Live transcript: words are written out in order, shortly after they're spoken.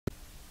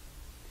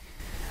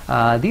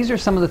These are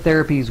some of the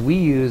therapies we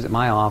use at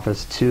my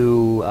office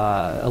to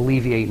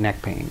alleviate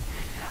neck pain.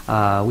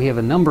 We have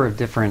a number of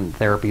different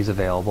therapies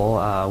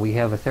available. We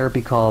have a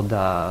therapy called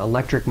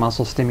electric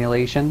muscle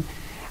stimulation,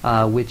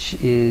 which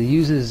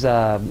uses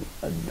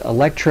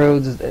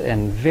electrodes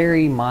and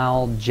very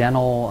mild,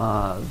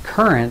 gentle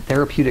current,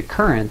 therapeutic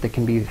current that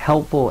can be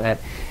helpful at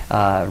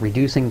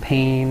reducing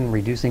pain,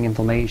 reducing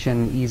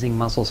inflammation, easing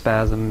muscle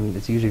spasm.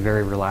 It's usually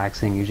very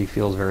relaxing, usually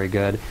feels very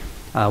good.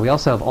 We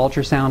also have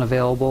ultrasound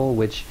available,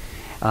 which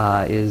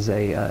is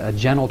a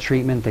gentle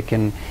treatment that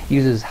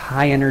uses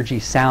high energy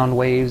sound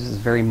waves. It's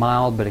very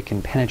mild, but it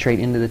can penetrate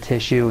into the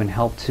tissue and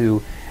help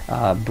to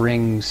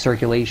bring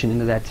circulation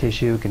into that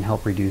tissue. It can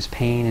help reduce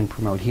pain and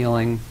promote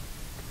healing.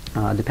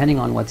 Depending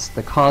on what's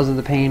the cause of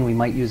the pain, we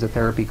might use a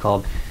therapy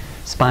called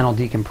spinal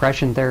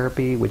decompression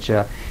therapy, which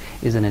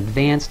is an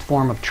advanced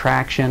form of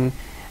traction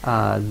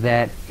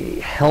that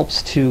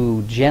helps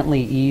to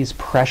gently ease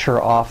pressure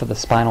off of the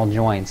spinal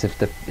joints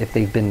if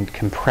they've been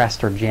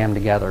compressed or jammed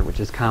together, which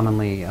is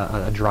commonly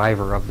a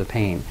driver of the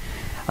pain.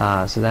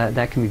 So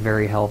that can be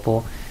very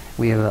helpful.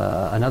 We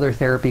have another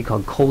therapy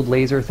called cold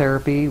laser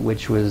therapy,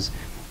 which is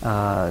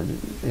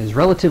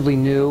relatively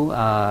new.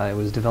 It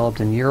was developed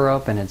in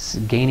Europe and it's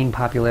gaining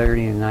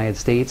popularity in the United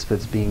States, but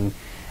it's being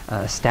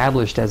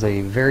established as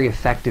a very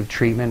effective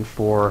treatment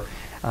for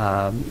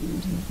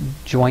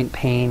joint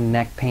pain,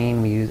 neck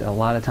pain. We use a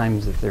lot of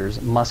times if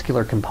there's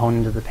muscular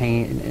component of the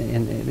pain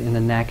in the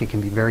neck, it can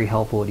be very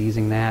helpful at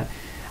easing that.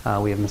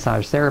 We have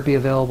massage therapy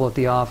available at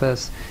the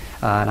office,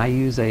 and I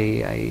use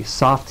a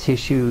soft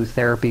tissue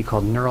therapy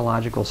called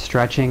neurological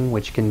stretching,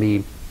 which can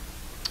be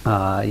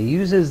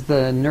uses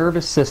the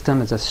nervous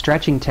system. It's a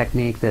stretching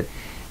technique that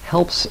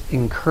helps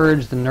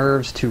encourage the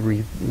nerves to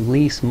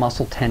release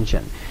muscle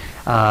tension.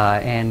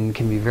 And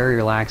can be very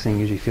relaxing,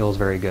 usually feels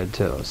very good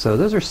too. So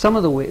those are some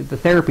of the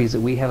therapies that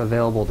we have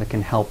available that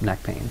can help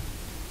neck pain.